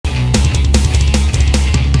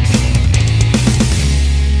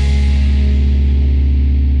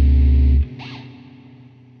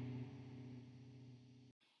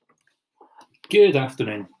Good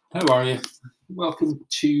afternoon. How are you? Welcome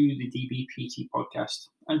to the DBPT podcast.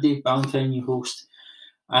 I'm Dave Ballantyne, your host.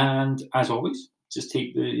 And as always, just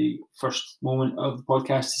take the first moment of the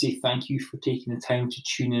podcast to say thank you for taking the time to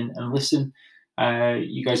tune in and listen.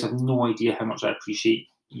 You guys have no idea how much I appreciate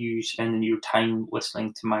you spending your time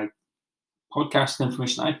listening to my podcast and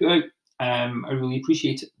information I put out. I really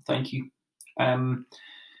appreciate it. Thank you.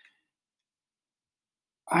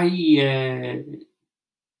 I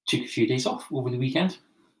took a few days off over the weekend,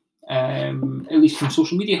 at least from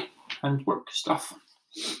social media and work stuff.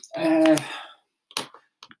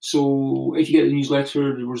 So if you get the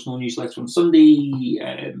newsletter, there was no newsletter on Sunday.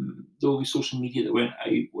 The only social media that went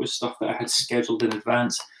out was stuff that I had scheduled in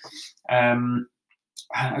advance.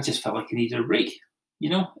 I just felt like I needed a break,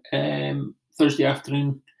 Thursday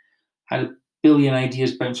afternoon, had a billion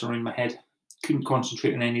ideas bouncing around my head, couldn't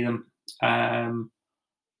concentrate on any of them.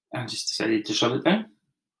 I just decided to shut it down.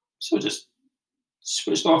 So I just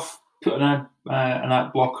switched off, put an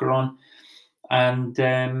ad blocker on, and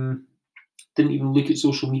didn't even look at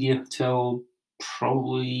social media till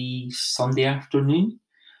probably Sunday afternoon.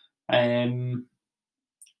 And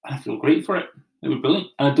I feel great for it. It was brilliant.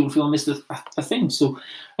 And I don't feel I missed a thing. So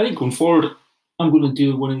I think going forward, I'm going to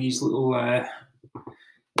do one of these little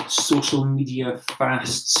social media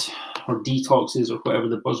fasts or detoxes or whatever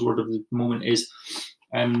the buzzword of the moment is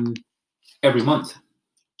every month,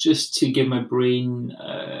 just to give my brain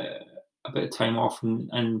a bit of time off.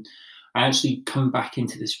 And I actually come back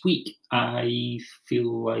into this week. I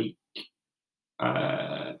feel like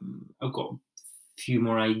I've got a few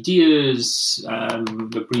more ideas.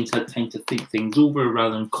 The brain's had time to think things over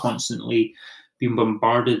rather than constantly being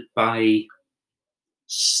bombarded by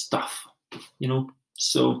stuff,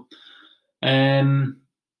 So,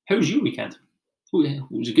 how was your weekend?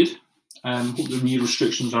 Was it good? Hope the new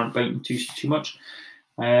restrictions aren't biting too much.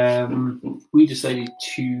 We decided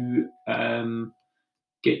to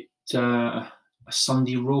get a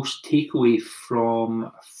Sunday roast takeaway from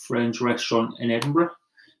a friend's restaurant in Edinburgh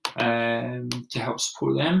to help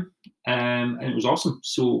support them, and it was awesome.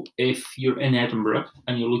 So if you're in Edinburgh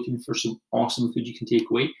and you're looking for some awesome food you can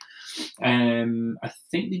take away, I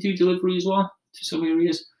think they do delivery as well to some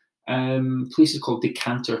areas. Place is called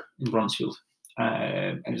Decanter in Bruntsfield,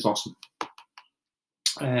 and it's awesome.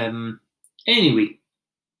 Anyway,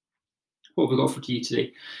 what have we got for you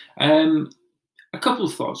today? A couple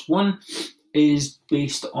of thoughts. One is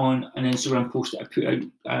based on an Instagram post that I put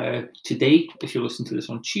out today, if you're listening to this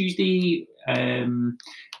on Tuesday. And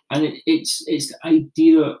it's the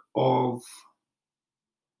idea of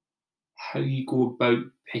how you go about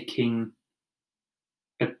picking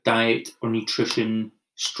a diet or nutrition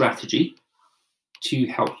strategy to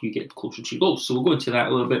help you get closer to your goals. So we'll go into that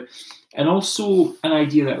a little bit. And also an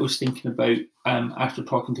idea that I was thinking about after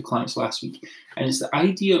talking to clients last week. And it's the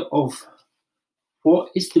idea of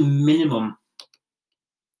what is the minimum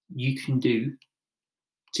you can do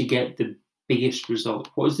to get the biggest result?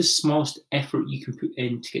 What is the smallest effort you can put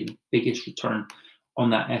in to get the biggest return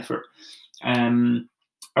on that effort?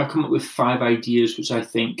 I've come up with 5 ideas which I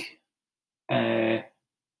think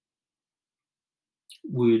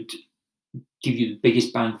would give you the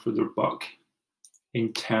biggest bang for their buck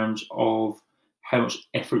in terms of how much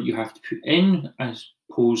effort you have to put in as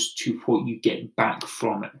opposed to what you get back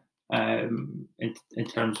from it, in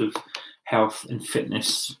terms of health and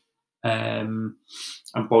fitness and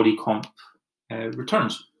body comp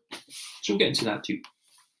returns. So we'll get into that too.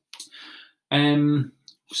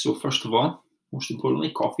 So first of all, most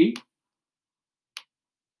importantly, coffee.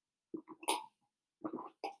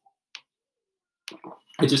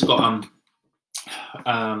 I just got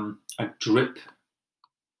a drip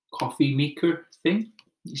coffee maker thing.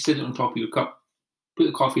 You sit it on top of your cup, put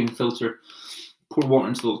the coffee in the filter, pour water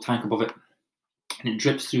into the little tank above it, and it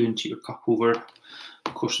drips through into your cup over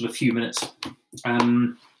the course of a few minutes.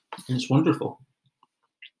 And it's wonderful.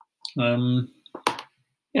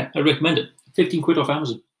 Yeah, I recommend it. 15 quid off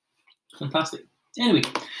Amazon. Fantastic. Anyway,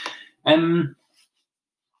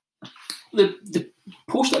 the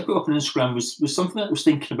post that I put up on Instagram was something that I was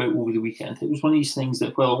thinking about over the weekend. It was one of these things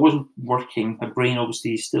that, well, it wasn't working. My brain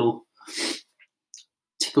obviously is still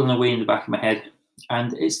tickling away in the back of my head.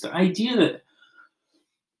 And it's the idea that,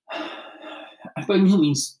 by no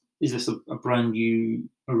means is this a brand new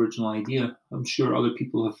original idea. I'm sure other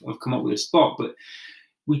people have come up with this thought, but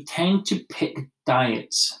we tend to pick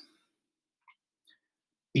diets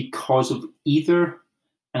because of either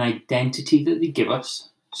an identity that they give us.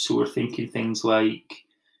 So we're thinking things like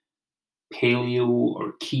paleo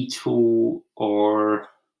or keto or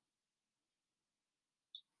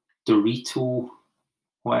Dorito,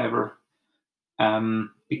 whatever.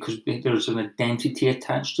 because there's an identity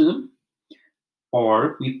attached to them,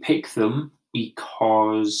 or we pick them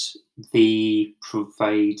because they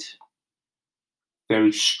provide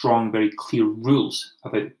very strong, very clear rules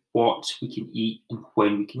about what we can eat and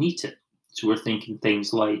when we can eat it. So we're thinking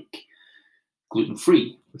things like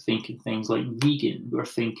gluten-free, we're thinking things like vegan, we're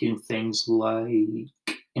thinking things like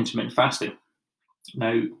intermittent fasting.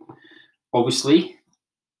 Now, obviously,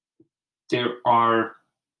 there are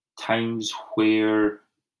times where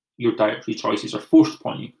your dietary choices are forced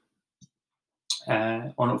upon you,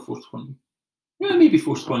 or not forced upon you. Yeah, maybe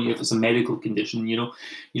forced upon you if it's a medical condition.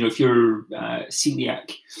 If you're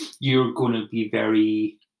celiac, you're going to be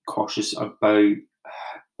very cautious about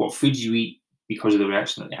what foods you eat because of the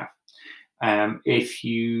reaction that they have. If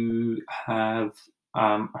you have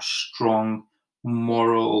a strong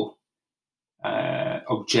moral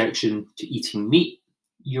objection to eating meat,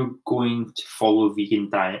 you're going to follow a vegan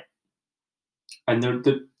diet. And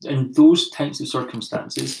in those types of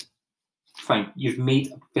circumstances, fine, you've made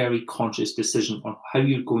a very conscious decision on how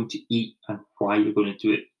you're going to eat and why you're going to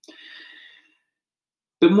do it.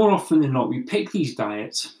 But more often than not, we pick these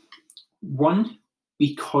diets, one,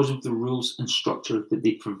 because of the rules and structure that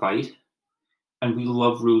they provide. And we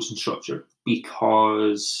love rules and structure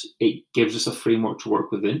because it gives us a framework to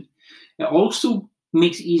work within. It also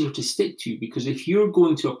makes it easier to stick to, because if you're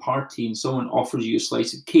going to a party and someone offers you a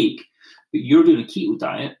slice of cake, but you're doing a keto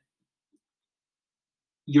diet,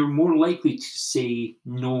 you're more likely to say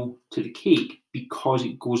no to the cake because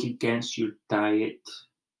it goes against your diet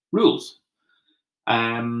rules.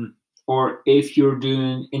 Or if you're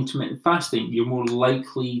doing intermittent fasting, you're more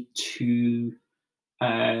likely to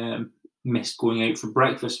miss going out for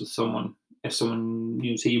breakfast with someone. If someone,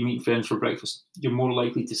 say you're meeting friends for breakfast, you're more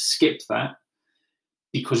likely to skip that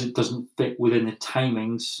because it doesn't fit within the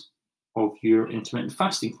timings of your intermittent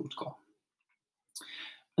fasting protocol.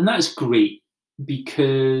 And that's great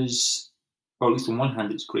because, or at least on one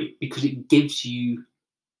hand, it's great because it gives you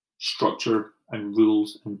structure and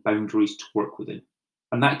rules and boundaries to work within.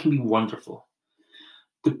 And that can be wonderful.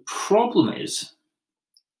 The problem is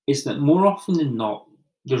that more often than not,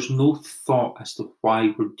 there's no thought as to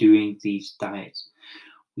why we're doing these diets.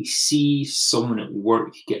 We see someone at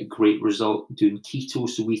work get a great result doing keto,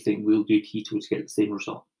 so we think we'll do keto to get the same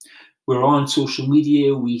result. We're on social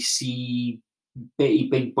media, we see Betty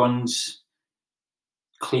Big Buns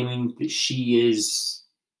claiming that she is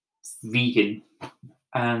vegan,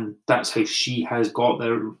 and that's how she has got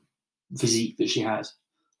the physique that she has.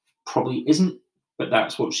 Probably isn't, but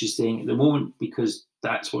that's what she's saying at the moment because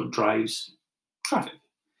that's what drives traffic.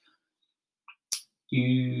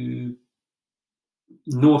 You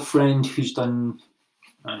know a friend who's done,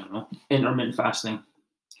 intermittent fasting,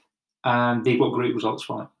 and they've got great results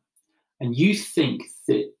from it. And you think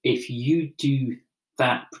that if you do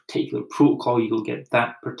that particular protocol, you'll get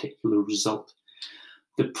that particular result.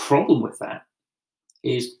 The problem with that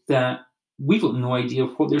is that we've got no idea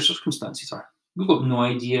what their circumstances are. We've got no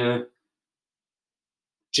idea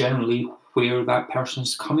generally where that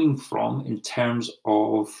person's coming from in terms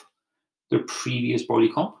of their previous body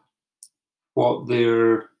comp, what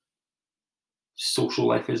their social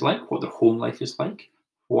life is like, what their home life is like,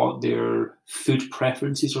 what their food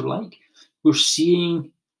preferences are like. We're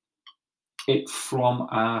seeing it from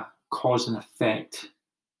a cause and effect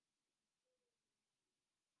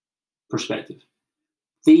perspective.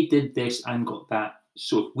 They did this and got that,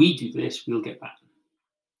 so if we do this, we'll get that.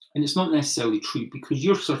 And it's not necessarily true because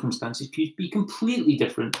your circumstances could be completely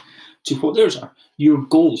different to what theirs are. Your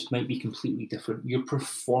goals might be completely different. Your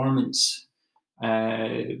performance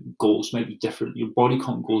goals might be different. Your body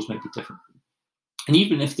comp goals might be different. And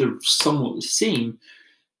even if they're somewhat the same,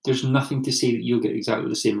 there's nothing to say that you'll get exactly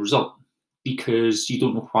the same result because you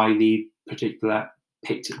don't know why they picked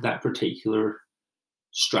that particular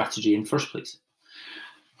strategy in the first place.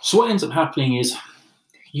 So what ends up happening is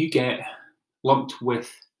you get lumped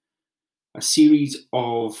with a series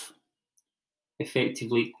of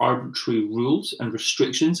effectively arbitrary rules and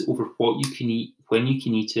restrictions over what you can eat, when you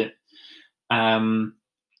can eat it, and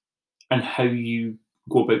how you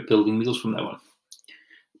go about building meals from that one.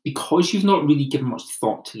 Because you've not really given much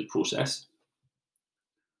thought to the process,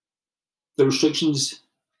 the restrictions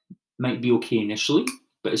might be okay initially,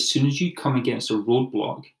 but as soon as you come against a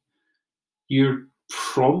roadblock, you're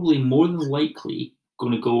probably more than likely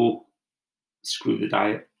going to go, screw the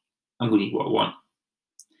diet, I'm going to eat what I want.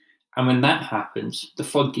 And when that happens, the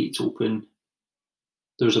floodgates open,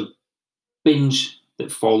 there's a binge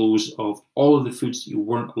that follows of all of the foods that you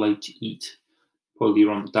weren't allowed to eat while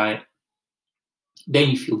you're on the diet. Then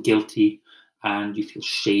you feel guilty and you feel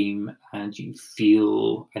shame and you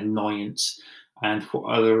feel annoyance and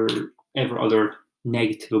whatever other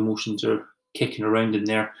negative emotions are kicking around in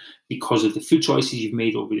there because of the food choices you've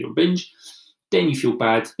made over your binge. Then you feel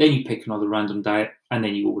bad, then you pick another random diet, and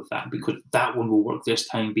then you go with that because that one will work this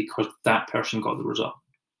time because that person got the result.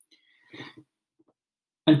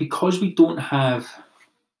 And because we don't have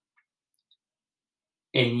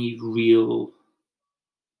any real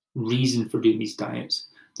reason for doing these diets,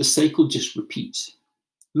 the cycle just repeats.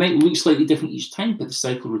 It might look slightly different each time, but the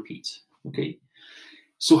cycle repeats. Okay.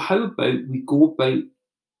 So how about we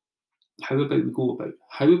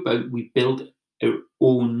build our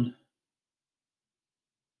own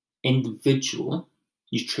individual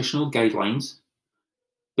nutritional guidelines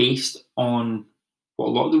based on what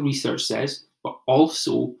a lot of the research says, but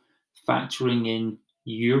also factoring in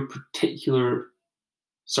your particular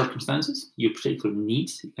circumstances, your particular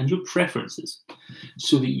needs, and your preferences,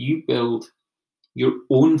 so that you build your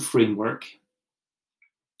own framework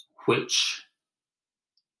which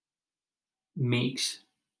makes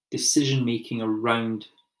decision making around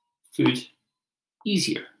food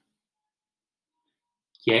easier.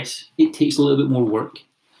 Yes, it takes a little bit more work.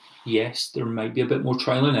 Yes, there might be a bit more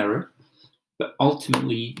trial and error, but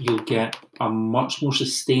ultimately you'll get a much more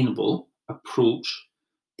sustainable approach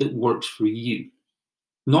that works for you.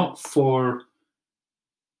 Not for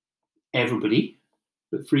everybody,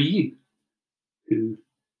 but for you, who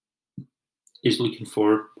is looking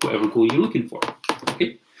for whatever goal you're looking for.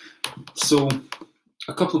 Okay, so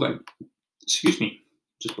a couple of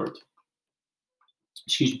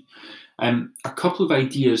a couple of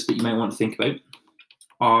ideas that you might want to think about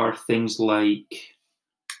are things like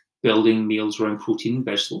building meals around protein and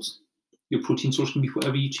vegetables. Your protein source can be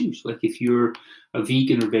whatever you choose. Like if you're a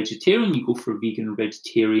vegan or vegetarian, you go for a vegan or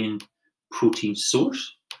vegetarian protein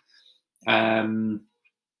source.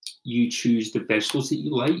 You choose the vegetables that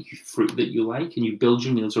you like, fruit that you like, and you build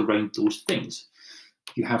your meals around those things.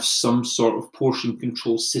 You have some sort of portion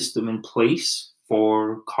control system in place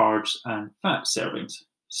for carbs and fat servings.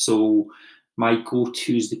 So my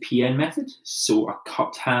go-to is the PN method. So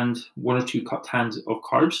one or two cupped hands of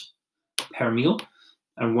carbs per meal,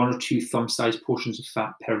 and one or two thumb-sized portions of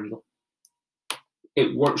fat per meal.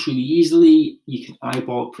 It works really easily. You can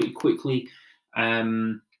eyeball it pretty quickly.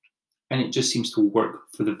 And it just seems to work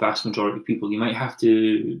for the vast majority of people. You might have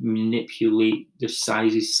to manipulate the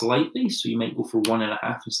sizes slightly. So you might go for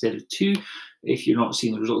 1.5 instead of 2. If you're not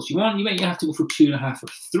seeing the results you want, you might have to go for 2.5 or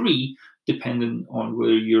 3, depending on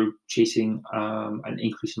whether you're chasing an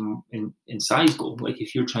increase in size goal. Like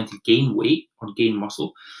if you're trying to gain weight or gain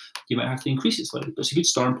muscle, you might have to increase it slightly. But it's a good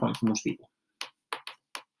starting point for most people.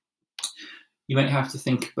 You might have to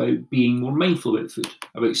think about being more mindful about food,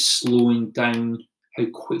 about slowing down how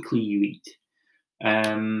quickly you eat,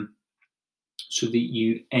 so that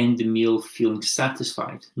you end the meal feeling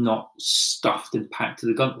satisfied, not stuffed and packed to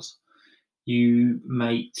the gunnels. You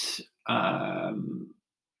might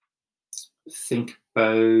think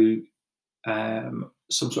about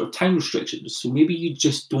some sort of time restrictions. So maybe you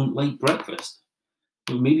just don't like breakfast.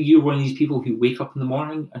 Maybe you're one of these people who wake up in the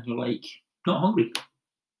morning and you're like, not hungry.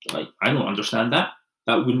 Like, I don't understand that.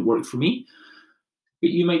 That wouldn't work for me. But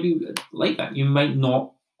you might be like that. You might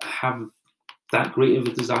not have that great of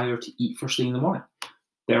a desire to eat first thing in the morning.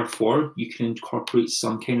 Therefore, you can incorporate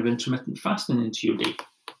some kind of intermittent fasting into your day.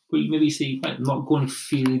 Where you maybe say, right, I'm not going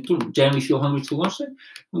to don't generally feel hungry till lunchtime.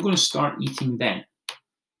 I'm going to start eating then.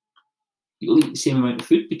 You'll eat the same amount of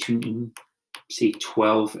food between, say,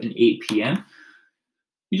 12 and 8 p.m.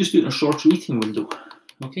 You just do it in a shorter eating window.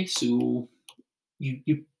 Okay, so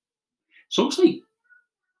it's almost like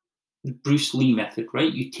the Bruce Lee method,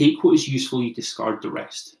 right? You take what is useful, you discard the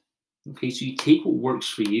rest. Okay, so you take what works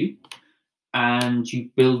for you and you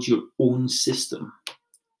build your own system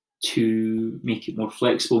to make it more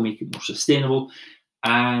flexible, make it more sustainable.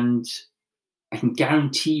 And I can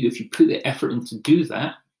guarantee you, if you put the effort in to do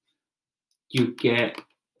that, you get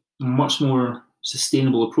a much more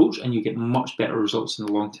sustainable approach and you get much better results in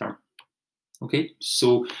the long term. Okay,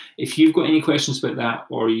 so if you've got any questions about that,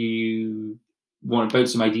 or you want to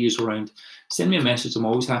bounce some ideas around, send me a message. I'm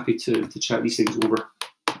always happy to chat these things over.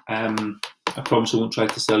 I promise I won't try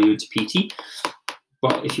to sell you into PT,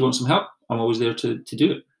 but if you want some help, I'm always there to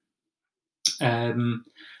do it.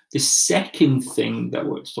 The second thing that I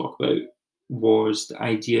wanted to talk about was the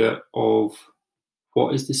idea of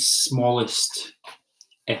what is the smallest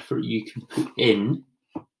effort you can put in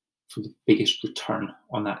for the biggest return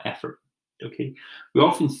on that effort. Okay, we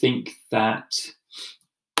often think that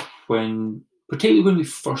particularly when we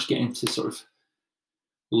first get into sort of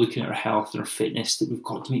looking at our health and our fitness, that we've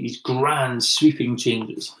got to make these grand sweeping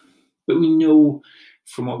changes. But we know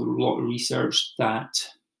from a lot of research that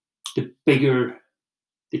the bigger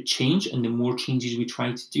the change and the more changes we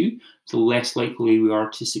try to do, the less likely we are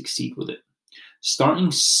to succeed with it. Starting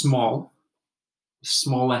small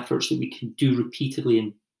efforts that we can do repeatedly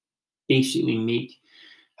and basically make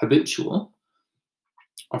habitual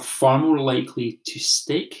are far more likely to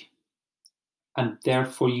stick, and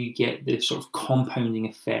therefore you get the sort of compounding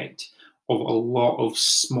effect of a lot of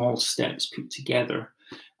small steps put together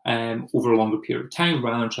over a longer period of time,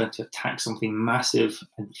 rather than trying to attack something massive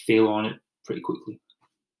and fail on it pretty quickly.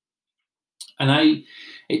 And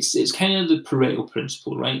it's kind of the Pareto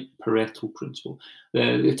principle, right? Pareto principle,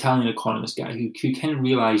 the Italian economist guy who kind of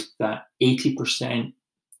realized that 80%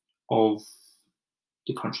 of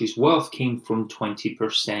the country's wealth came from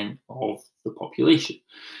 20% of the population.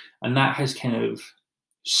 And that has kind of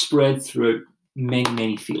spread throughout many,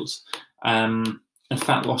 many fields. And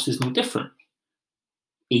fat loss is no different.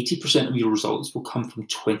 80% of your results will come from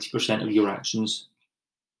 20% of your actions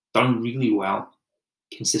done really well,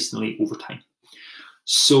 consistently over time.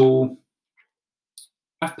 So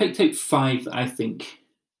I've picked out 5 that I think,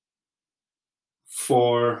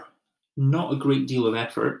 for not a great deal of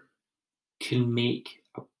effort, can make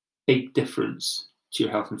a big difference to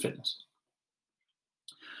your health and fitness.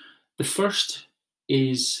 The first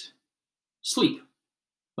is sleep.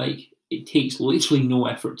 Like, it takes literally no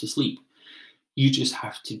effort to sleep. You just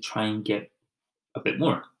have to try and get a bit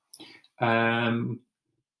more.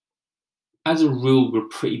 As a rule, we're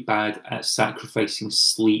pretty bad at sacrificing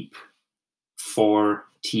sleep for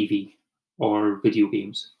TV or video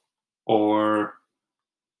games or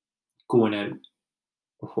going out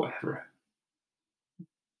or whatever.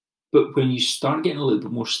 But when you start getting a little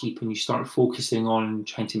bit more sleep and you start focusing on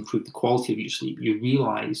trying to improve the quality of your sleep, you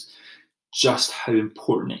realize just how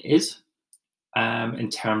important it is in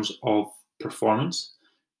terms of performance,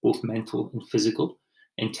 both mental and physical,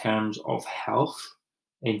 in terms of health,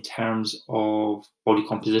 in terms of body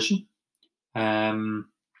composition, and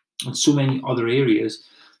so many other areas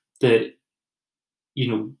that,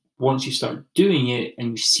 once you start doing it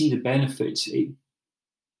and you see the benefits,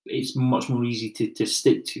 it's much more easy to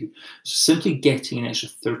stick to. So simply getting an extra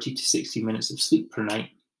 30 to 60 minutes of sleep per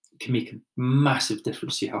night can make a massive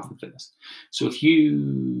difference to your health and fitness. So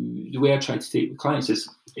the way I try to take with clients is,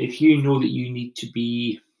 if you know that you need to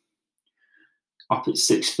be up at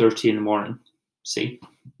 6:30 in the morning, say,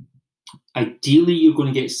 ideally you're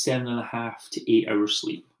going to get 7.5 to 8 hours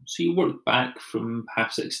sleep. So you work back from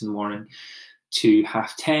 6:30 in the morning to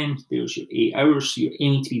 10:30, there's your 8 hours. So you're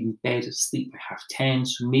aiming to be in bed asleep by 10:30.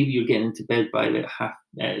 So maybe you're getting into bed by about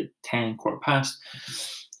 10:10, 15:15.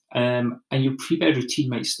 And your pre-bed routine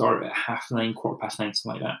might start at 9:30, 9:15,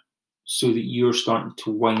 something like that. So that you're starting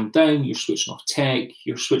to wind down, you're switching off tech,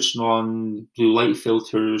 you're switching on blue light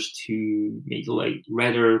filters to make the light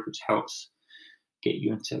redder, which helps get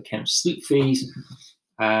you into a kind of sleep phase.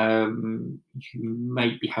 You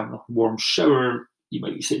might be having a warm shower, you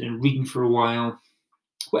might be sitting and reading for a while.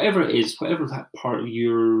 Whatever it is, whatever that part of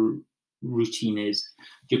your routine is,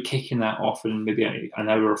 you're kicking that off in maybe an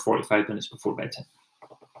hour or 45 minutes before bedtime.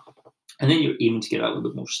 And then you're aiming to get a little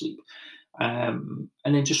bit more sleep. And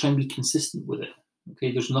then just try and be consistent with it.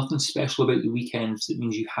 Okay, there's nothing special about the weekends that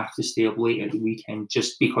means you have to stay up late at the weekend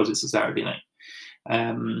just because it's a Saturday night.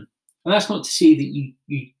 And that's not to say that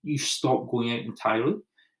you stop going out entirely.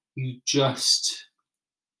 You just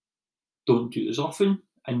don't do it as often,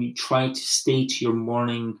 and you try to stay to your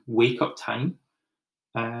morning wake-up time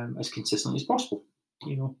as consistently as possible.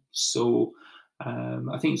 So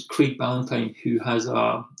I think it's Craig Ballantyne who has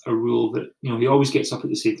a rule that he always gets up at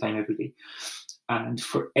the same time every day, and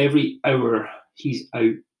for every hour he's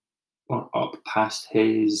out or up past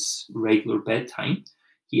his regular bedtime,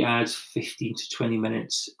 he adds 15 to 20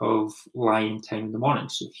 minutes of lying time in the morning.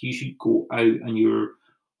 So if you should go out and you're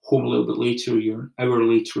home a little bit later, you're an hour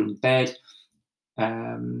later in bed,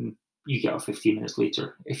 you get up 15 minutes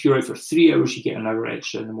later. If you're out for 3 hours, you get an hour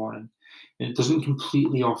extra in the morning. And it doesn't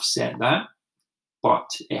completely offset that, but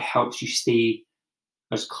it helps you stay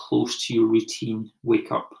as close to your routine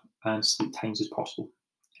wake up and sleep times as possible.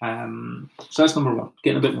 So that's number 1,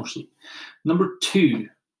 getting a bit more sleep. Number 2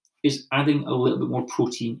 is adding a little bit more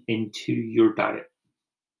protein into your diet.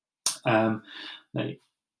 Now,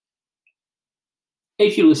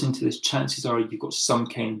 if you're listening to this, chances are you've got some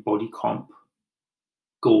kind of body comp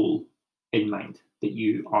goal in mind that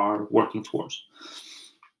you are working towards.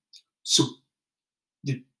 So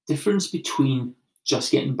the difference between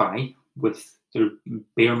just getting by with the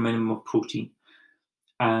bare minimum of protein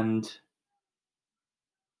and,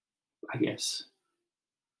 I guess,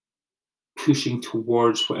 pushing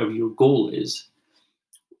towards whatever your goal is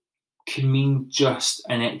can mean just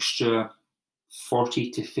an extra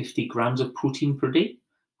 40 to 50 grams of protein per day,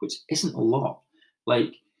 which isn't a lot.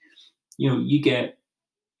 Like, you get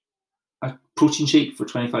a protein shake for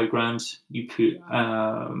 25 grams, you put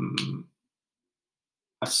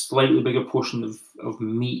a slightly bigger portion of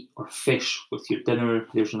meat or fish with your dinner,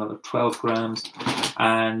 there's another 12 grams,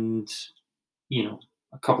 and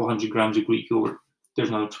a couple hundred grams of Greek yogurt, there's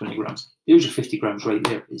another 20 grams. There's your 50 grams right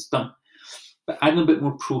there, it's done. But adding a bit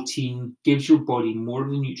more protein gives your body more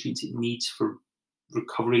of the nutrients it needs for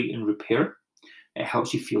recovery and repair. It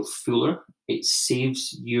helps you feel fuller. It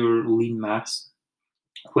saves your lean mass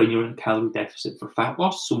when you're in calorie deficit for fat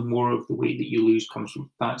loss. So more of the weight that you lose comes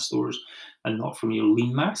from fat stores and not from your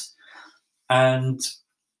lean mass. And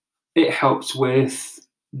it helps with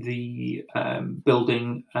the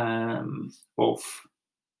building of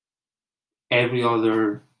every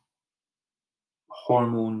other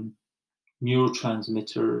hormone,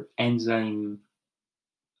 neurotransmitter, enzyme,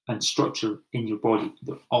 and structure in your body.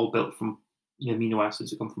 They're all built from the amino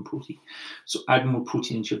acids that come from protein. So adding more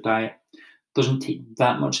protein into your diet doesn't take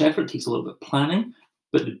that much effort. It takes a little bit of planning,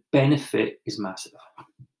 but the benefit is massive.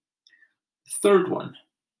 The third one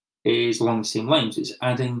is along the same lines. It's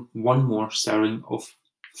adding one more serving of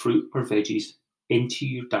fruit or veggies into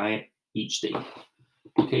your diet each day.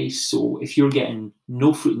 Okay, so if you're getting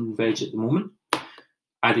no fruit and veg at the moment,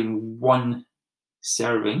 adding one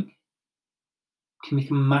serving can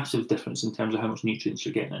make a massive difference in terms of how much nutrients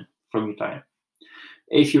you're getting in from your diet.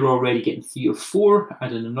 If you're already getting 3 or 4,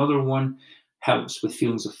 adding another one helps with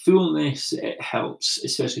feelings of fullness. It helps,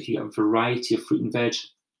 especially if you have a variety of fruit and veg,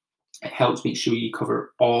 it helps make sure you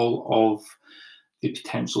cover all of the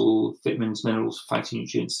potential vitamins, minerals,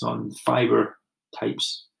 phytonutrients, and fiber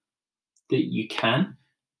types that you can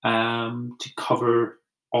to cover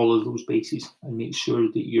all of those bases and make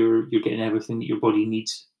sure that you're getting everything that your body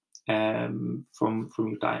needs from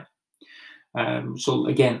your diet. So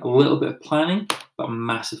again, a little bit of planning, but a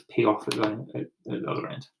massive payoff at the other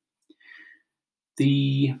end.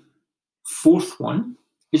 The fourth one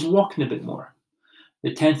is walking a bit more.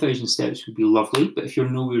 The 10,000 steps would be lovely, but if you're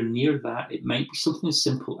nowhere near that, it might be something as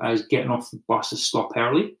simple as getting off the bus a stop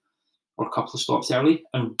early or a couple of stops early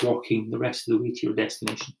and walking the rest of the way to your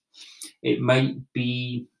destination. It might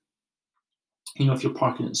be, if you're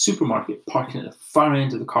parking at the supermarket, parking at the far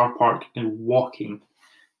end of the car park and walking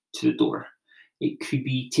to the door. It could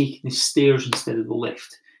be taking the stairs instead of the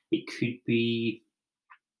lift. It could be,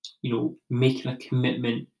 making a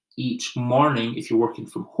commitment each morning if you're working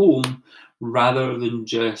from home, rather than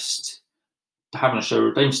just having a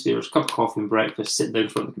shower downstairs, cup of coffee and breakfast, sitting down in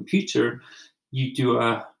front of the computer. You do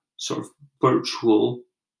a sort of virtual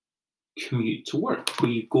commute to work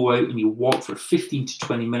where you go out and you walk for 15 to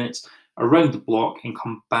 20 minutes around the block and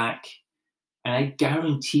come back. And I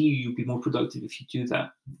guarantee you'll be more productive if you do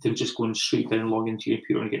that than just going straight down and logging into your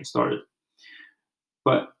computer and getting started.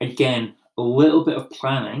 But again, a little bit of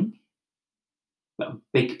planning, but a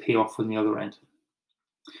big payoff on the other end.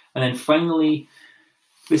 And then finally,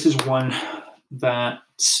 this is one that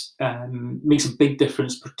makes a big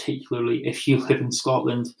difference, particularly if you live in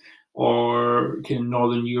Scotland or kind of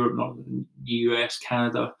Northern Europe, Northern US,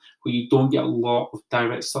 Canada, where you don't get a lot of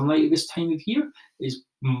direct sunlight at this time of year, is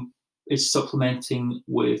supplementing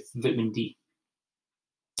with vitamin D.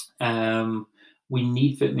 We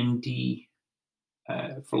need vitamin D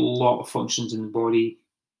for a lot of functions in the body.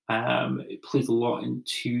 It plays a lot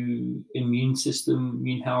into immune system,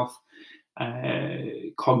 immune health,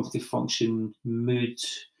 cognitive function, mood,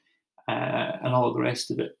 and all of the rest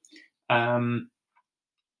of it.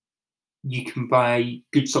 You can buy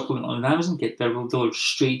good supplement on Amazon, get delivered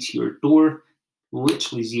straight to your door,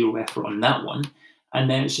 literally zero effort on that one. And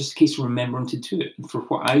then it's just a case of remembering to do it. And for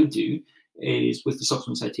what I do is with the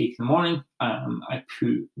supplements I take in the morning, I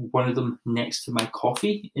put one of them next to my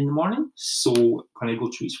coffee in the morning. So when I go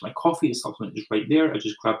to reach for my coffee, the supplement is right there. I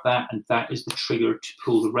just grab that, and that is the trigger to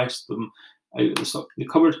pull the rest of them out of the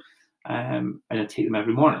cupboard, and I take them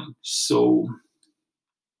every morning. So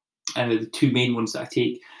the two main ones that I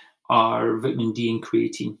take are vitamin D and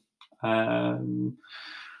creatine.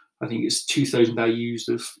 I think it's 2,000 IUs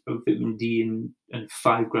of vitamin D and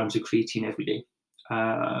 5 grams of creatine every day.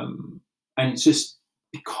 And it's just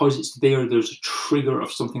because it's there, there's a trigger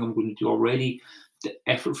of something I'm going to do already. The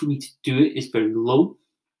effort for me to do it is very low.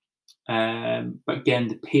 But again,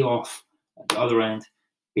 the payoff at the other end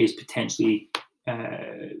is potentially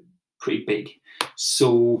pretty big.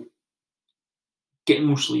 So get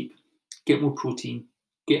more sleep, get more protein,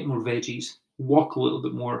 get more veggies, walk a little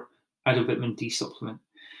bit more, add a vitamin D supplement.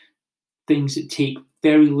 Things that take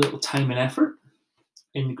very little time and effort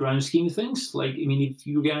in the grand scheme of things. Like, I mean, if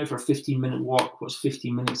you were going out for a 15-minute walk, what's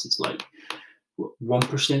 15 minutes? It's like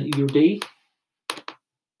 1% of your day.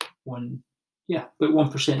 About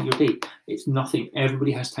 1% of your day. It's nothing.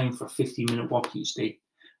 Everybody has time for a 15-minute walk each day.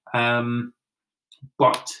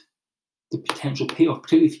 But the potential payoff,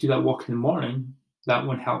 particularly if you do that walk in the morning, that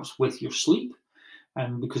one helps with your sleep,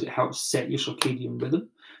 because it helps set your circadian rhythm,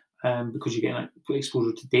 because you're getting that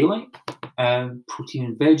exposure to daylight. Protein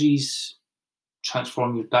and veggies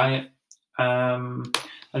transform your diet, and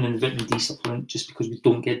then the vitamin D supplement, just because we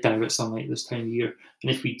don't get direct sunlight this time of year,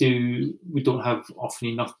 and if we do, we don't have often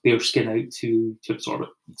enough bare skin out to absorb it.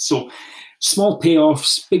 So small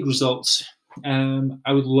payoffs, big results.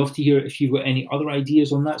 I would love to hear if you've got any other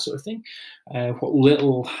ideas on that sort of thing. What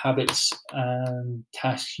little habits and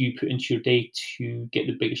tasks you put into your day to get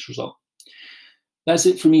the biggest result. That's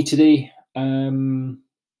it for me today. I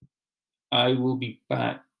will be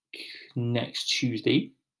back next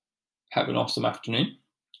Tuesday. Have an awesome afternoon.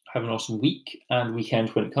 Have an awesome week and weekend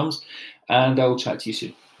when it comes. And I will chat to you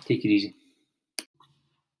soon. Take it easy.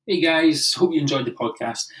 Hey guys, hope you enjoyed the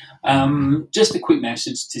podcast. Just a quick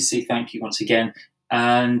message to say thank you once again.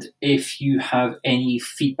 And if you have any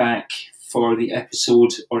feedback for the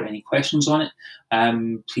episode or any questions on it,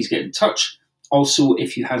 please get in touch. Also,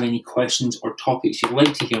 if you have any questions or topics you'd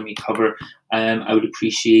like to hear me cover, I would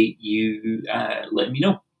appreciate you letting me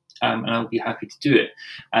know. And I'll be happy to do it.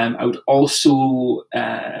 I would also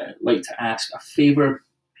like to ask a favour,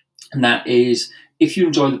 and that is, if you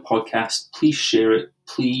enjoy the podcast, please share it.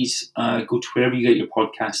 Please go to wherever you get your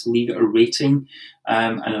podcast, leave it a rating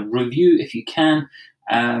and a review if you can.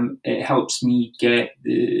 It helps me get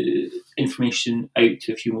the information out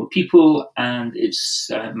to a few more people, and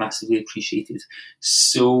it's massively appreciated.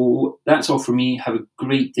 So that's all for me. Have a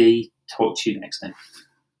great day. Talk to you next time.